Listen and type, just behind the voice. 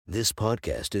This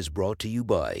podcast is brought to you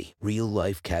by Real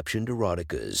Life Captioned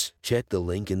Eroticas. Check the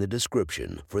link in the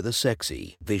description for the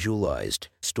sexy, visualized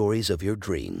stories of your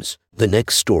dreams. The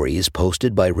next story is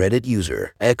posted by Reddit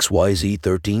user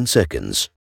XYZ13seconds.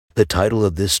 The title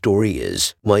of this story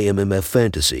is My MMF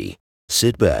Fantasy.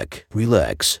 Sit back,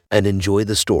 relax, and enjoy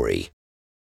the story.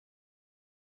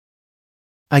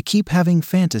 I keep having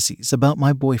fantasies about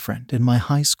my boyfriend and my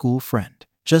high school friend.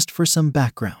 Just for some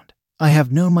background, I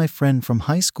have known my friend from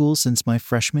high school since my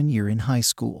freshman year in high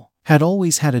school. Had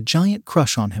always had a giant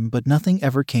crush on him, but nothing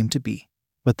ever came to be.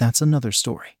 But that's another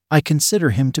story. I consider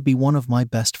him to be one of my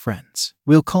best friends.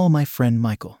 We'll call my friend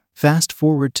Michael. Fast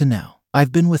forward to now.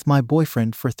 I've been with my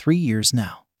boyfriend for 3 years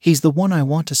now. He's the one I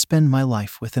want to spend my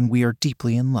life with, and we are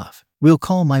deeply in love. We'll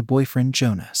call my boyfriend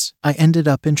Jonas. I ended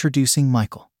up introducing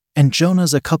Michael and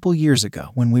Jonas a couple years ago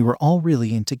when we were all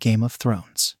really into Game of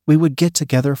Thrones. We would get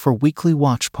together for weekly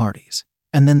watch parties,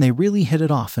 and then they really hit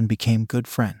it off and became good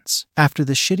friends. After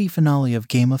the shitty finale of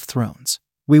Game of Thrones,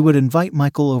 we would invite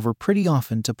Michael over pretty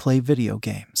often to play video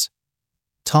games,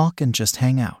 talk, and just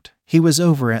hang out. He was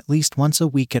over at least once a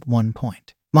week at one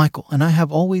point. Michael and I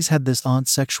have always had this odd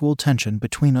sexual tension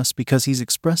between us because he's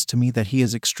expressed to me that he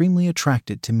is extremely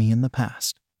attracted to me in the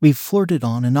past. We've flirted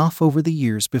on and off over the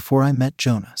years before I met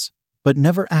Jonas, but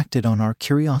never acted on our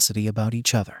curiosity about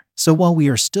each other. So while we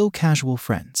are still casual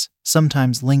friends,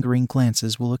 sometimes lingering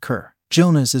glances will occur.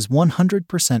 Jonas is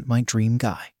 100% my dream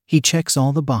guy. He checks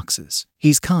all the boxes.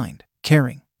 He's kind,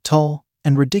 caring, tall,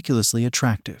 and ridiculously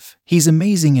attractive. He's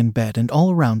amazing in bed and all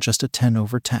around just a 10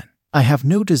 over 10. I have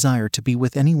no desire to be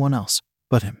with anyone else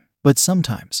but him. But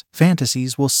sometimes,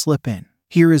 fantasies will slip in.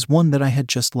 Here is one that I had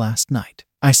just last night.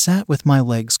 I sat with my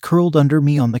legs curled under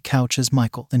me on the couch as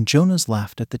Michael and Jonas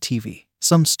laughed at the TV.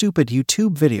 Some stupid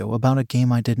YouTube video about a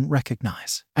game I didn't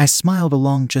recognize. I smiled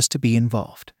along just to be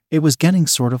involved. It was getting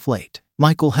sort of late.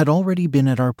 Michael had already been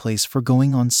at our place for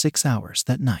going on 6 hours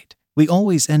that night. We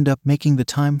always end up making the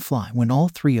time fly when all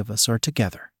three of us are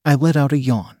together. I let out a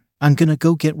yawn. I'm gonna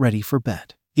go get ready for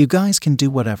bed. You guys can do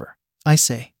whatever, I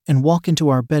say, and walk into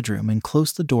our bedroom and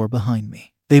close the door behind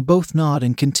me. They both nod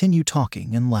and continue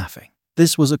talking and laughing.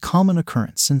 This was a common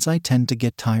occurrence since I tend to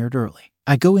get tired early.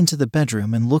 I go into the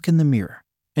bedroom and look in the mirror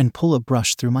and pull a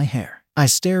brush through my hair. I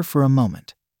stare for a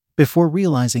moment before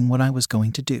realizing what I was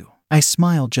going to do. I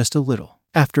smile just a little.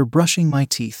 After brushing my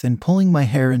teeth and pulling my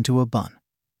hair into a bun,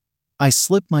 I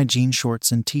slip my jean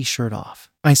shorts and t-shirt off.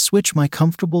 I switch my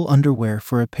comfortable underwear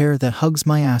for a pair that hugs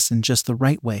my ass in just the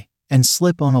right way and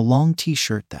slip on a long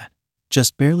t-shirt that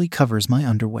just barely covers my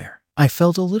underwear. I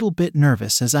felt a little bit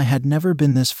nervous as I had never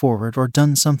been this forward or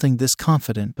done something this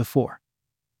confident before.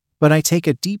 But I take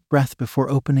a deep breath before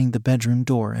opening the bedroom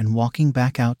door and walking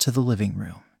back out to the living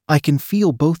room. I can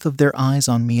feel both of their eyes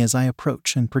on me as I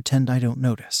approach and pretend I don't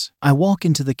notice. I walk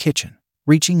into the kitchen,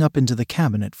 reaching up into the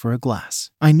cabinet for a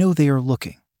glass. I know they are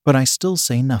looking, but I still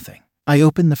say nothing. I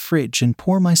open the fridge and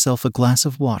pour myself a glass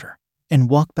of water and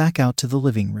walk back out to the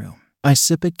living room. I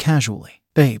sip it casually.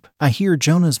 Babe, I hear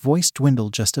Jonah's voice dwindle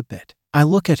just a bit. I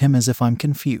look at him as if I'm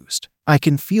confused. I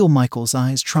can feel Michael's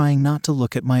eyes trying not to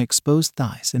look at my exposed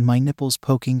thighs and my nipples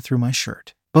poking through my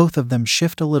shirt. Both of them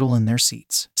shift a little in their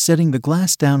seats. Setting the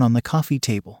glass down on the coffee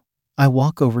table, I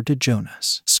walk over to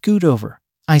Jonas. Scoot over,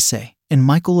 I say, and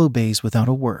Michael obeys without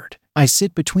a word. I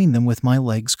sit between them with my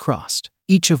legs crossed.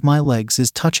 Each of my legs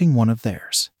is touching one of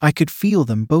theirs. I could feel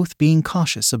them both being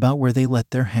cautious about where they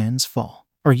let their hands fall.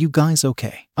 Are you guys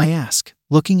okay? I ask,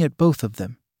 looking at both of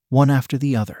them, one after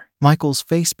the other. Michael's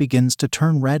face begins to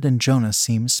turn red and Jonas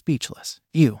seems speechless.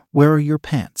 You, where are your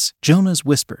pants? Jonas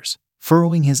whispers,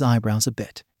 furrowing his eyebrows a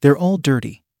bit. They're all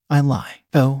dirty, I lie.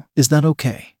 Oh, is that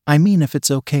okay? I mean, if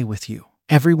it's okay with you.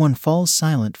 Everyone falls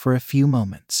silent for a few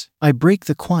moments. I break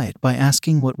the quiet by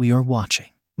asking what we are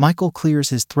watching. Michael clears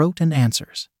his throat and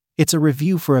answers. It's a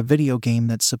review for a video game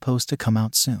that's supposed to come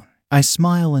out soon. I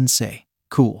smile and say,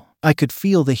 cool. I could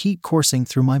feel the heat coursing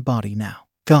through my body now.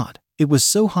 God, it was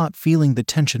so hot feeling the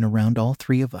tension around all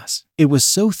three of us. It was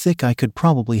so thick I could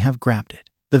probably have grabbed it.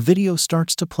 The video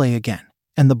starts to play again,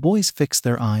 and the boys fix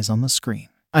their eyes on the screen.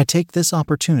 I take this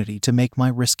opportunity to make my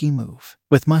risky move.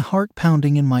 With my heart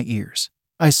pounding in my ears,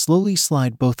 I slowly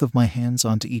slide both of my hands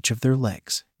onto each of their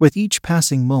legs. With each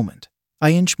passing moment,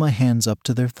 I inch my hands up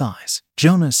to their thighs.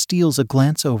 Jonas steals a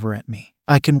glance over at me.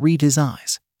 I can read his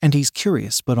eyes, and he's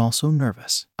curious but also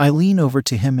nervous. I lean over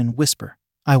to him and whisper,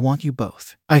 I want you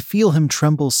both. I feel him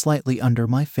tremble slightly under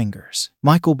my fingers.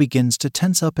 Michael begins to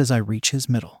tense up as I reach his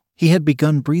middle. He had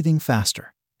begun breathing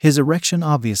faster, his erection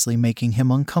obviously making him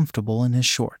uncomfortable in his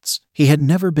shorts. He had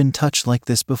never been touched like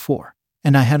this before,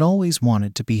 and I had always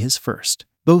wanted to be his first.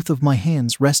 Both of my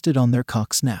hands rested on their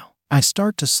cocks now. I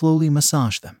start to slowly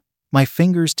massage them, my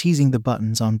fingers teasing the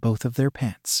buttons on both of their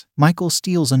pants. Michael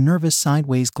steals a nervous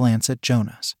sideways glance at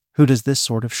Jonas, who does this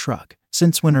sort of shrug.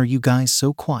 Since when are you guys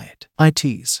so quiet? I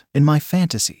tease. In my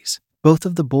fantasies, both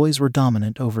of the boys were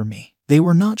dominant over me. They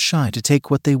were not shy to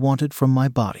take what they wanted from my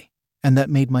body, and that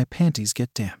made my panties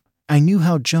get damp. I knew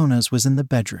how Jonas was in the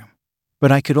bedroom,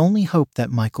 but I could only hope that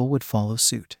Michael would follow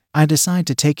suit. I decide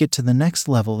to take it to the next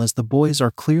level as the boys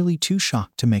are clearly too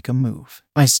shocked to make a move.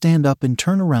 I stand up and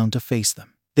turn around to face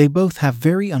them. They both have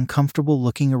very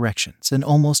uncomfortable-looking erections and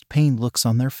almost pained looks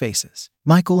on their faces.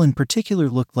 Michael in particular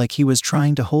looked like he was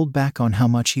trying to hold back on how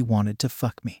much he wanted to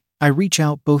fuck me. I reach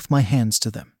out both my hands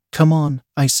to them. Come on,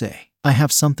 I say. I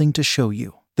have something to show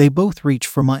you. They both reach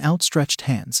for my outstretched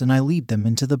hands and I lead them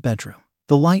into the bedroom.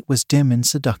 The light was dim and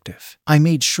seductive. I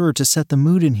made sure to set the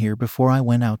mood in here before I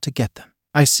went out to get them.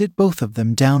 I sit both of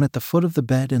them down at the foot of the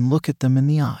bed and look at them in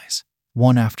the eyes,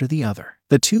 one after the other.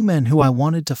 The two men who I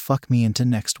wanted to fuck me into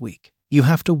next week. You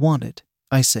have to want it,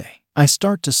 I say. I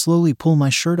start to slowly pull my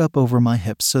shirt up over my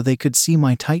hips so they could see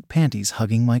my tight panties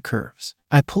hugging my curves.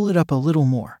 I pull it up a little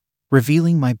more,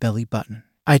 revealing my belly button.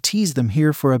 I tease them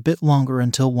here for a bit longer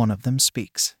until one of them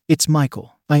speaks. It's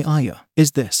Michael.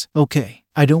 Is this okay?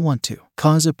 I don't want to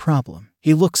cause a problem.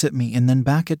 He looks at me and then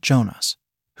back at Jonas,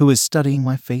 who is studying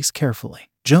my face carefully.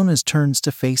 Jonas turns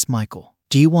to face Michael.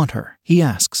 Do you want her? He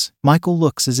asks. Michael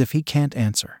looks as if he can't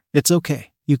answer. It's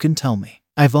okay. You can tell me.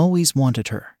 I've always wanted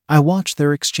her. I watch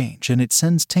their exchange and it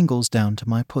sends tingles down to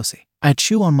my pussy. I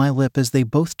chew on my lip as they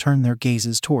both turn their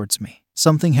gazes towards me.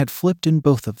 Something had flipped in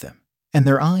both of them, and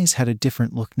their eyes had a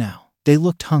different look now. They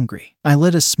looked hungry. I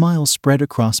let a smile spread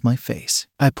across my face.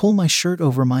 I pull my shirt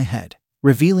over my head,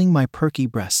 revealing my perky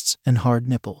breasts and hard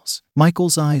nipples.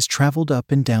 Michael's eyes traveled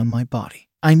up and down my body.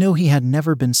 I know he had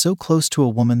never been so close to a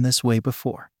woman this way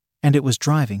before, and it was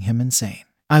driving him insane.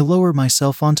 I lower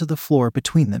myself onto the floor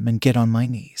between them and get on my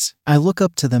knees. I look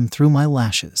up to them through my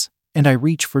lashes, and I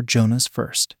reach for Jonas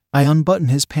first. I unbutton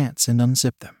his pants and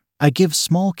unzip them. I give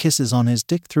small kisses on his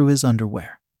dick through his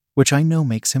underwear, which I know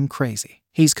makes him crazy.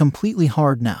 He's completely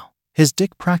hard now, his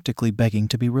dick practically begging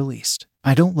to be released.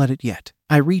 I don't let it yet.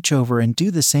 I reach over and do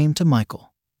the same to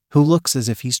Michael, who looks as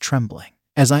if he's trembling.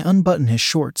 As I unbutton his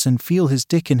shorts and feel his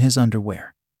dick in his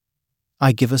underwear,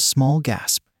 I give a small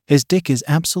gasp. His dick is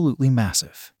absolutely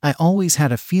massive. I always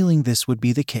had a feeling this would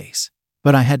be the case,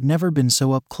 but I had never been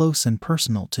so up close and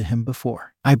personal to him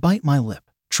before. I bite my lip,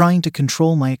 trying to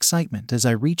control my excitement as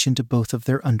I reach into both of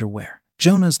their underwear.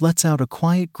 Jonas lets out a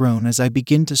quiet groan as I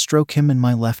begin to stroke him in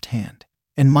my left hand,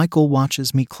 and Michael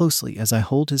watches me closely as I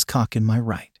hold his cock in my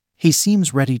right. He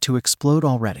seems ready to explode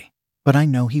already, but I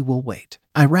know he will wait.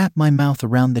 I wrap my mouth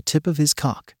around the tip of his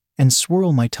cock and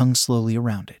swirl my tongue slowly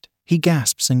around it. He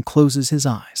gasps and closes his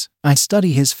eyes. I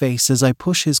study his face as I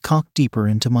push his cock deeper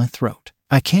into my throat.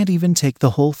 I can't even take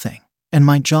the whole thing, and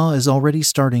my jaw is already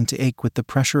starting to ache with the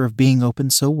pressure of being open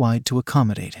so wide to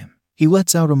accommodate him. He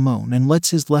lets out a moan and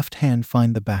lets his left hand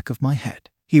find the back of my head.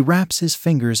 He wraps his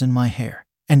fingers in my hair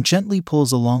and gently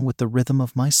pulls along with the rhythm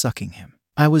of my sucking him.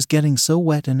 I was getting so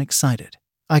wet and excited,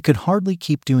 I could hardly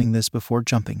keep doing this before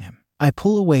jumping him. I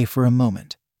pull away for a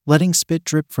moment, letting spit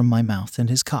drip from my mouth and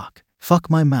his cock. Fuck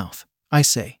my mouth, I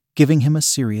say, giving him a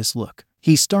serious look.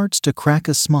 He starts to crack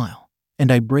a smile,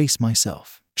 and I brace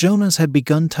myself. Jonas had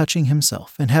begun touching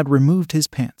himself and had removed his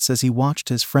pants as he watched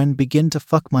his friend begin to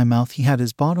fuck my mouth. He had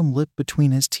his bottom lip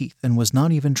between his teeth and was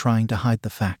not even trying to hide the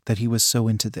fact that he was so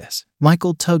into this.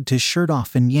 Michael tugged his shirt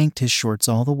off and yanked his shorts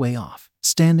all the way off,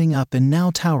 standing up and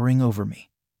now towering over me.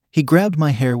 He grabbed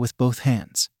my hair with both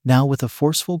hands, now with a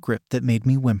forceful grip that made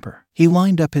me whimper. He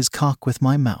lined up his cock with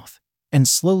my mouth and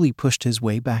slowly pushed his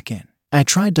way back in. I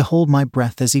tried to hold my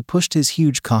breath as he pushed his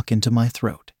huge cock into my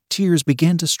throat. Tears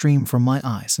began to stream from my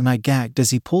eyes and I gagged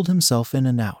as he pulled himself in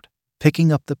and out, picking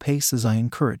up the pace as I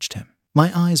encouraged him. My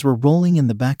eyes were rolling in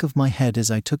the back of my head as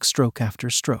I took stroke after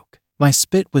stroke. My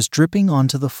spit was dripping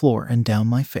onto the floor and down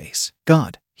my face.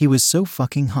 God, he was so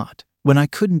fucking hot. When I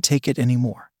couldn't take it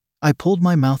anymore, I pulled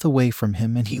my mouth away from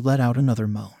him and he let out another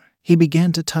moan. He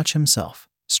began to touch himself,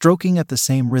 stroking at the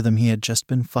same rhythm he had just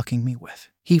been fucking me with.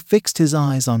 He fixed his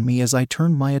eyes on me as I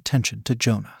turned my attention to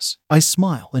Jonas. I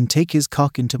smile and take his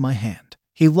cock into my hand.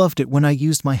 He loved it when I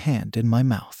used my hand in my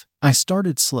mouth. I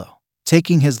started slow,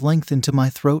 taking his length into my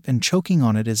throat and choking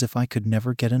on it as if I could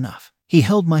never get enough. He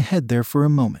held my head there for a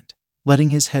moment,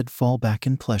 letting his head fall back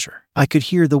in pleasure. I could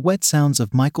hear the wet sounds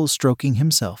of Michael stroking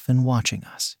himself and watching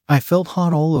us. I felt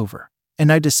hot all over,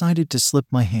 and I decided to slip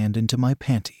my hand into my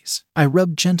panties. I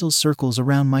rubbed gentle circles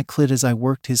around my clit as I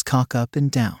worked his cock up and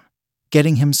down,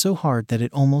 getting him so hard that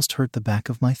it almost hurt the back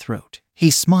of my throat. He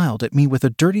smiled at me with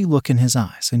a dirty look in his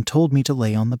eyes and told me to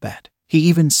lay on the bed. He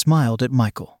even smiled at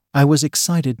Michael. I was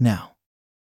excited now.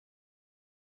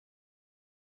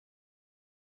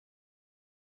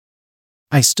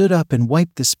 I stood up and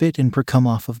wiped the spit and precum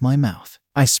off of my mouth.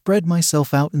 I spread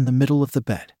myself out in the middle of the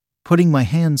bed, putting my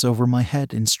hands over my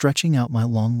head and stretching out my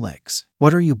long legs.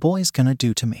 "What are you boys gonna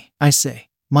do to me?" I say,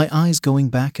 my eyes going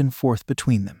back and forth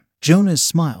between them. Jonas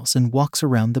smiles and walks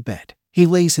around the bed. He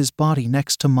lays his body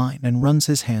next to mine and runs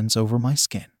his hands over my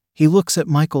skin. He looks at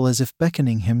Michael as if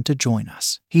beckoning him to join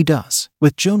us. He does,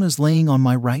 with Jonas laying on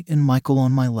my right and Michael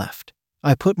on my left.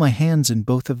 I put my hands in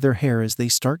both of their hair as they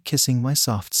start kissing my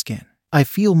soft skin. I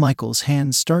feel Michael's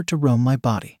hands start to roam my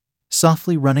body,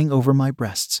 softly running over my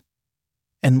breasts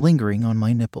and lingering on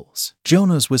my nipples.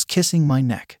 Jonas was kissing my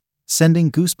neck,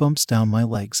 sending goosebumps down my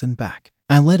legs and back.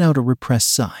 I let out a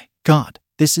repressed sigh. God,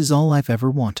 this is all I've ever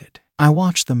wanted. I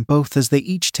watch them both as they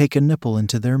each take a nipple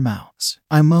into their mouths.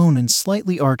 I moan and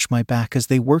slightly arch my back as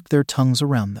they work their tongues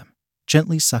around them,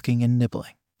 gently sucking and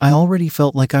nibbling. I already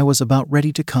felt like I was about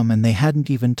ready to come and they hadn't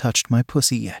even touched my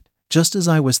pussy yet. Just as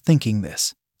I was thinking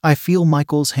this, I feel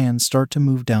Michael's hands start to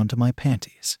move down to my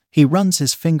panties. He runs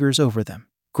his fingers over them,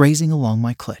 grazing along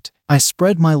my clit. I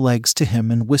spread my legs to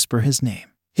him and whisper his name.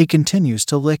 He continues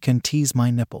to lick and tease my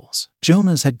nipples.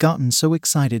 Jonas had gotten so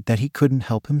excited that he couldn't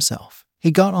help himself. He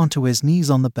got onto his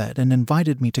knees on the bed and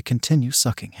invited me to continue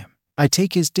sucking him. I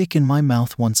take his dick in my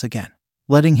mouth once again,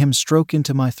 letting him stroke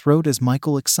into my throat as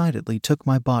Michael excitedly took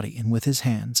my body in with his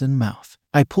hands and mouth.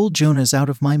 I pulled Jonas out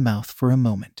of my mouth for a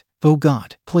moment. "Oh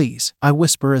God, please," I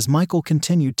whisper as Michael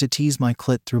continued to tease my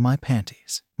clit through my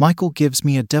panties. Michael gives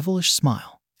me a devilish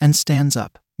smile and stands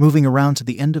up, moving around to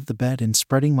the end of the bed and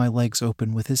spreading my legs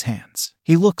open with his hands.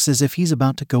 He looks as if he's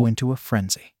about to go into a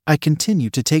frenzy. I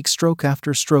continue to take stroke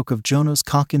after stroke of Jonas'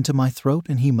 cock into my throat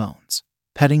and he moans,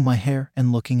 petting my hair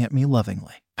and looking at me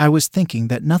lovingly. I was thinking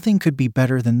that nothing could be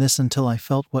better than this until I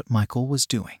felt what Michael was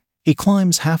doing. He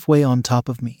climbs halfway on top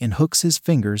of me and hooks his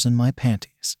fingers in my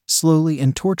panties. Slowly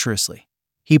and tortuously,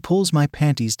 he pulls my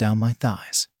panties down my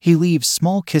thighs. He leaves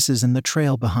small kisses in the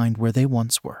trail behind where they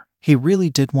once were. He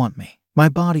really did want me. My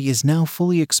body is now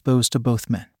fully exposed to both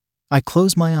men. I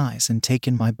close my eyes and take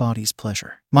in my body's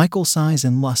pleasure. Michael sighs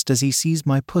in lust as he sees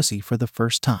my pussy for the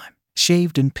first time.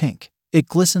 Shaved and pink, it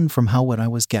glistened from how wet I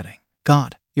was getting.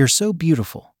 "God, you're so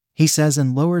beautiful," he says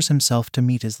and lowers himself to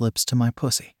meet his lips to my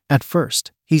pussy. At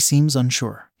first, he seems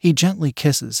unsure. He gently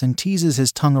kisses and teases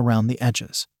his tongue around the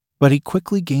edges, but he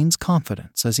quickly gains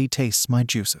confidence as he tastes my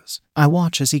juices. I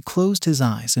watch as he closed his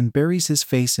eyes and buries his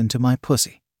face into my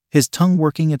pussy, his tongue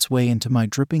working its way into my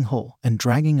dripping hole and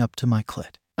dragging up to my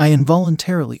clit. I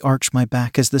involuntarily arch my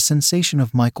back as the sensation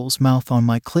of Michael's mouth on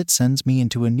my clit sends me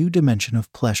into a new dimension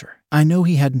of pleasure. I know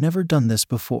he had never done this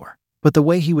before, but the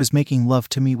way he was making love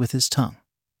to me with his tongue,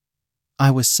 I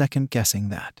was second-guessing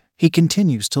that. He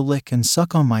continues to lick and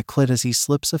suck on my clit as he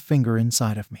slips a finger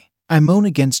inside of me. I moan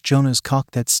against Jonas'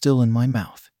 cock that's still in my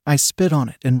mouth. I spit on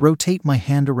it and rotate my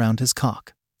hand around his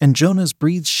cock, and Jonas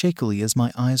breathes shakily as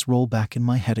my eyes roll back in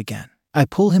my head again. I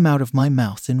pull him out of my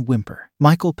mouth and whimper.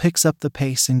 Michael picks up the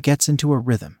pace and gets into a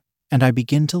rhythm, and I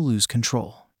begin to lose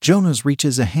control. Jonas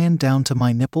reaches a hand down to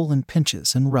my nipple and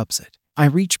pinches and rubs it. I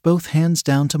reach both hands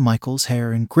down to Michael's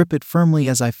hair and grip it firmly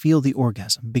as I feel the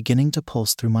orgasm beginning to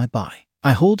pulse through my body.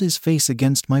 I hold his face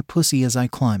against my pussy as I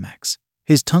climax,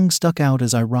 his tongue stuck out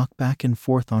as I rock back and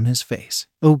forth on his face.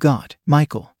 "Oh God,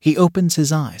 Michael." He opens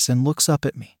his eyes and looks up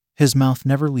at me, his mouth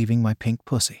never leaving my pink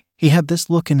pussy. He had this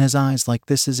look in his eyes like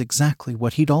this is exactly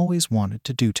what he'd always wanted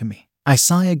to do to me. I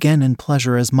sigh again in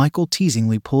pleasure as Michael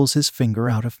teasingly pulls his finger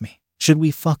out of me. "Should we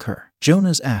fuck her?"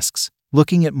 Jonas asks,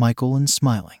 looking at Michael and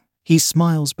smiling. He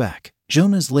smiles back.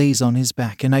 Jonas lays on his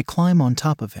back and I climb on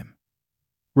top of him,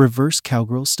 reverse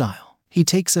cowgirl style. He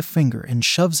takes a finger and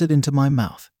shoves it into my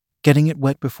mouth, getting it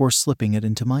wet before slipping it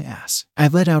into my ass. I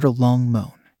let out a long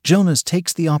moan. Jonas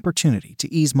takes the opportunity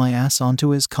to ease my ass onto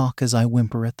his cock as I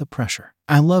whimper at the pressure.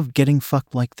 I love getting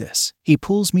fucked like this. He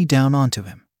pulls me down onto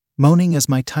him, moaning as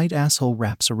my tight asshole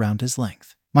wraps around his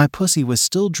length. My pussy was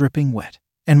still dripping wet,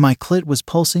 and my clit was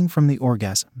pulsing from the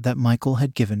orgasm that Michael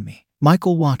had given me.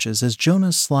 Michael watches as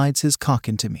Jonas slides his cock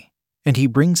into me, and he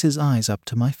brings his eyes up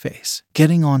to my face.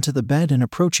 Getting onto the bed and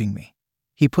approaching me,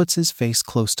 he puts his face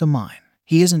close to mine.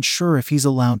 He isn't sure if he's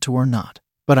allowed to or not,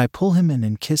 but I pull him in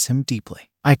and kiss him deeply.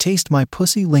 I taste my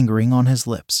pussy lingering on his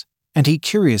lips, and he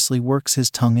curiously works his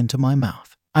tongue into my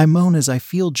mouth. I moan as I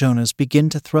feel Jonas begin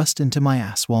to thrust into my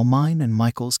ass while mine and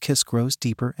Michael's kiss grows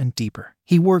deeper and deeper.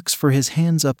 He works for his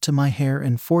hands up to my hair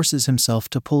and forces himself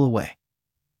to pull away,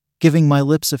 giving my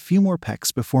lips a few more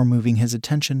pecks before moving his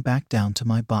attention back down to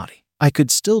my body. I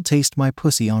could still taste my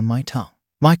pussy on my tongue,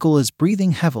 Michael is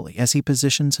breathing heavily as he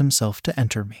positions himself to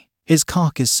enter me. His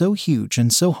cock is so huge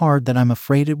and so hard that I'm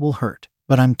afraid it will hurt,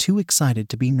 but I'm too excited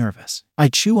to be nervous. I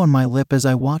chew on my lip as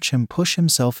I watch him push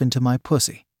himself into my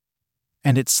pussy,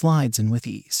 and it slides in with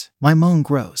ease. My moan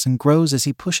grows and grows as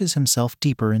he pushes himself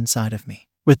deeper inside of me.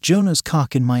 With Jonah's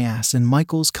cock in my ass and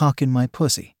Michael's cock in my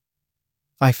pussy,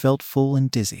 I felt full and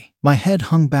dizzy. My head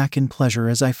hung back in pleasure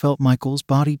as I felt Michael's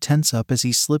body tense up as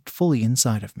he slipped fully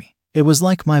inside of me. It was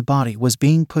like my body was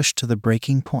being pushed to the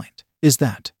breaking point. "Is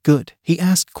that good?" he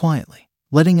asked quietly,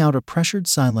 letting out a pressured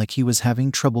sigh like he was having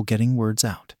trouble getting words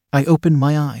out. I opened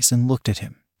my eyes and looked at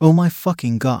him. "Oh my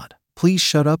fucking God, please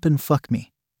shut up and fuck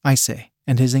me," I say,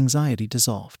 and his anxiety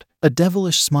dissolved. A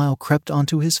devilish smile crept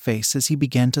onto his face as he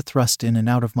began to thrust in and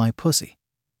out of my pussy,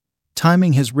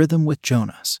 timing his rhythm with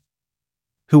Jonah's,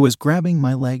 who was grabbing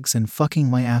my legs and fucking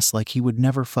my ass like he would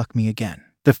never fuck me again.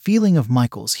 The feeling of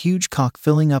Michael's huge cock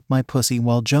filling up my pussy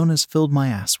while Jonah's filled my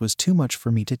ass was too much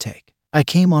for me to take. I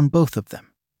came on both of them,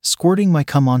 squirting my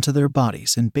cum onto their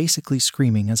bodies and basically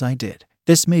screaming as I did.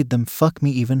 This made them fuck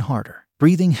me even harder.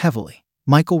 Breathing heavily,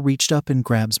 Michael reached up and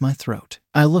grabs my throat.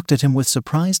 I looked at him with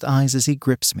surprised eyes as he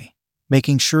grips me,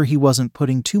 making sure he wasn't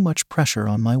putting too much pressure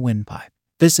on my windpipe.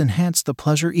 This enhanced the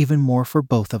pleasure even more for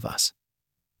both of us,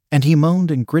 and he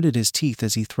moaned and gritted his teeth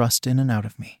as he thrust in and out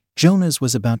of me. Jonah's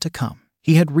was about to come.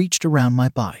 He had reached around my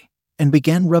body and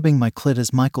began rubbing my clit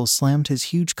as Michael slammed his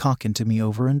huge cock into me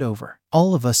over and over.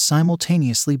 All of us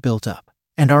simultaneously built up,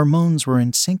 and our moans were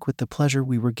in sync with the pleasure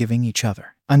we were giving each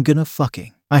other. "I'm gonna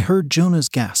fucking." I heard Jonah's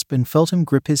gasp and felt him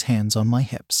grip his hands on my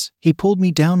hips. He pulled me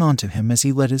down onto him as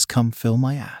he let his cum fill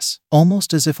my ass.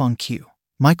 Almost as if on cue,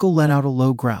 Michael let out a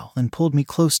low growl and pulled me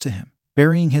close to him,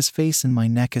 burying his face in my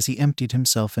neck as he emptied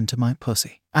himself into my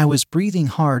pussy. I was breathing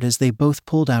hard as they both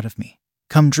pulled out of me,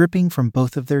 cum dripping from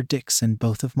both of their dicks and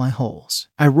both of my holes.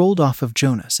 I rolled off of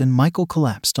Jonah's and Michael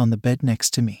collapsed on the bed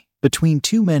next to me. Between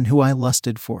two men who I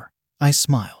lusted for, I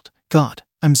smiled. God,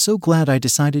 I'm so glad I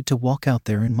decided to walk out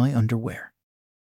there in my underwear.